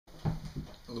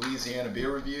Louisiana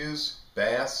beer reviews,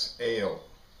 Bass Ale.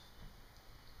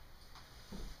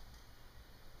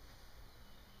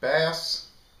 Bass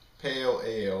Pale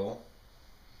Ale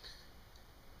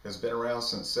has been around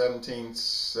since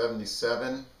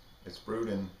 1777. It's brewed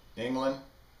in England.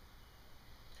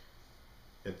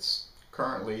 It's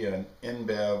currently an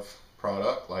InBev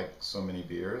product, like so many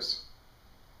beers.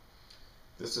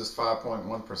 This is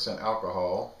 5.1%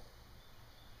 alcohol.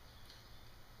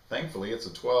 Thankfully, it's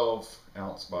a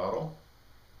 12-ounce bottle.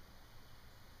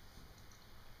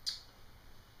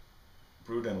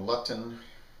 Brewed in Luton,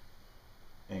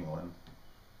 England.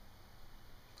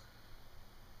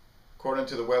 According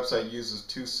to the website, it uses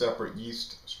 2 separate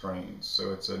yeast strains.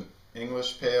 So it's an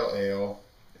English Pale Ale.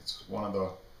 It's one of the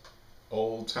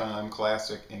old-time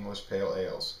classic English Pale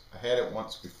Ales. I had it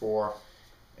once before,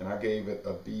 and I gave it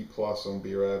a B+ on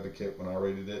Beer Advocate when I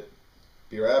rated it.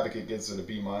 Beer Advocate gives it a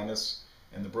B-,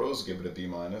 and the Bros give it a B-.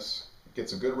 It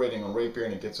gets a good rating on Rate Beer,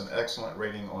 and it gets an excellent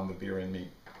rating on the Beer and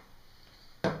Meat.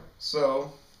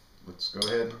 So, let's go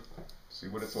ahead and see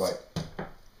what it's like.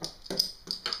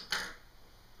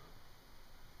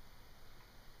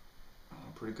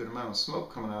 A pretty good amount of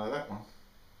smoke coming out of that one.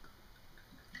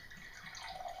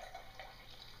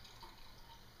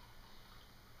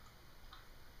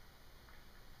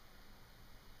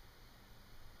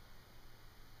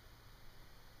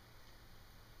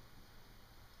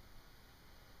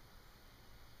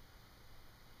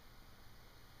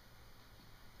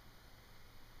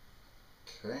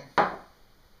 Okay.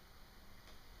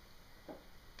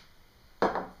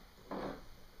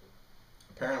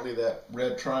 Apparently that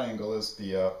red triangle is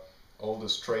the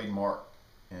oldest trademark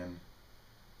in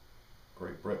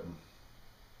Great Britain.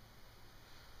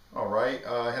 Alright,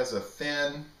 it has a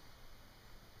thin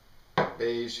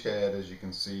beige head, as you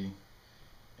can see,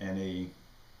 and a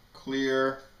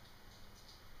clear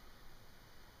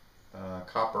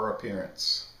copper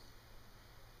appearance.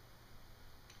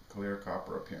 Clear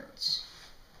copper appearance.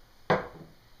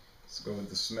 Let's go with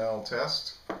the smell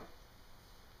test.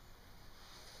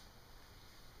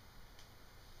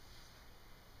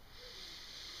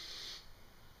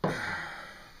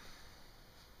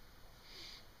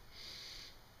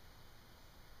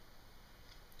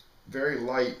 Very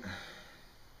light,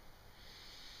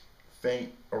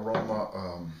 faint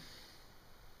aroma,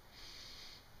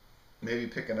 maybe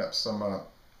picking up some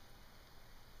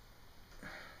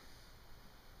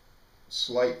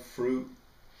slight fruit,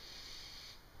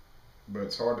 but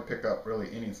it's hard to pick up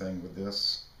really anything with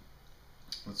this.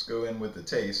 Let's go in with the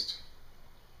taste.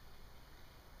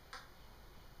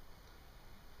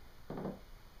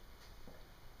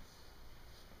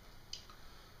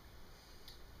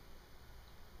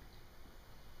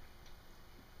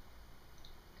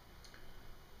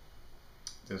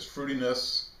 There's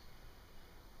fruitiness,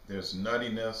 there's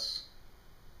nuttiness,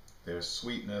 there's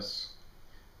sweetness,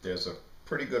 there's a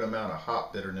pretty good amount of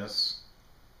hop bitterness.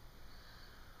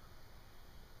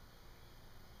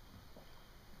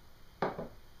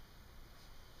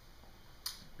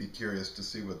 Be curious to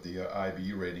see what the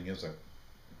IBU rating is. I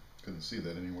couldn't see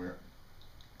that anywhere.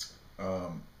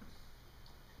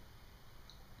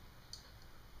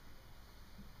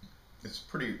 It's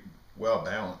pretty well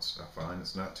balanced, I find.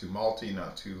 It's not too malty,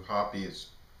 not too hoppy. It's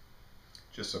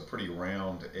just a pretty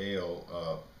round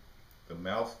ale. The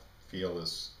mouthfeel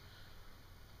is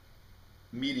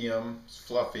medium, it's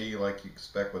fluffy like you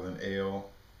expect with an ale.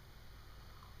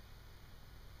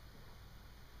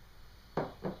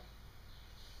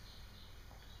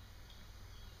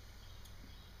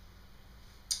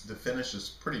 The finish is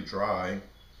pretty dry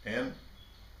and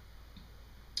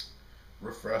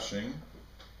refreshing.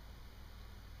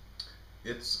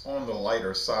 It's on the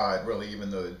lighter side, really, even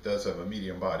though it does have a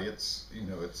medium body. It's,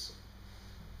 it's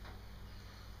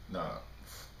not,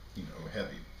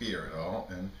 heavy beer at all,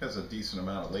 and has a decent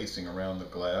amount of lacing around the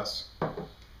glass.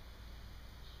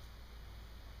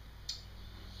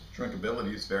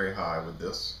 Drinkability is very high with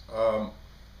this. Well,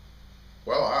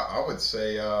 I would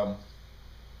say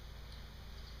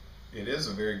it is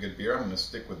a very good beer. I'm going to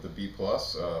stick with the B+.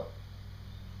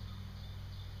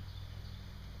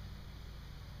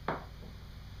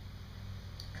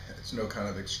 It's no kind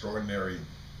of extraordinary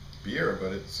beer,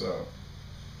 but it's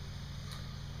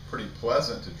pretty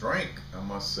pleasant to drink, I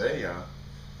must say.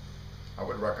 I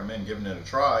would recommend giving it a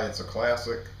try. It's a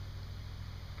classic.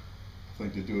 I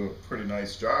think they do a pretty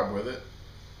nice job with it.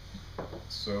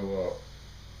 So,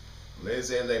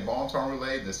 laissez les bon temps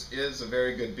roulés. This is a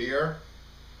very good beer.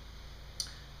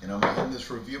 And I'm going to end this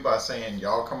review by saying,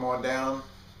 y'all come on down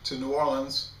to New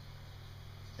Orleans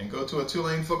and go to a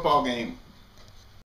Tulane football game.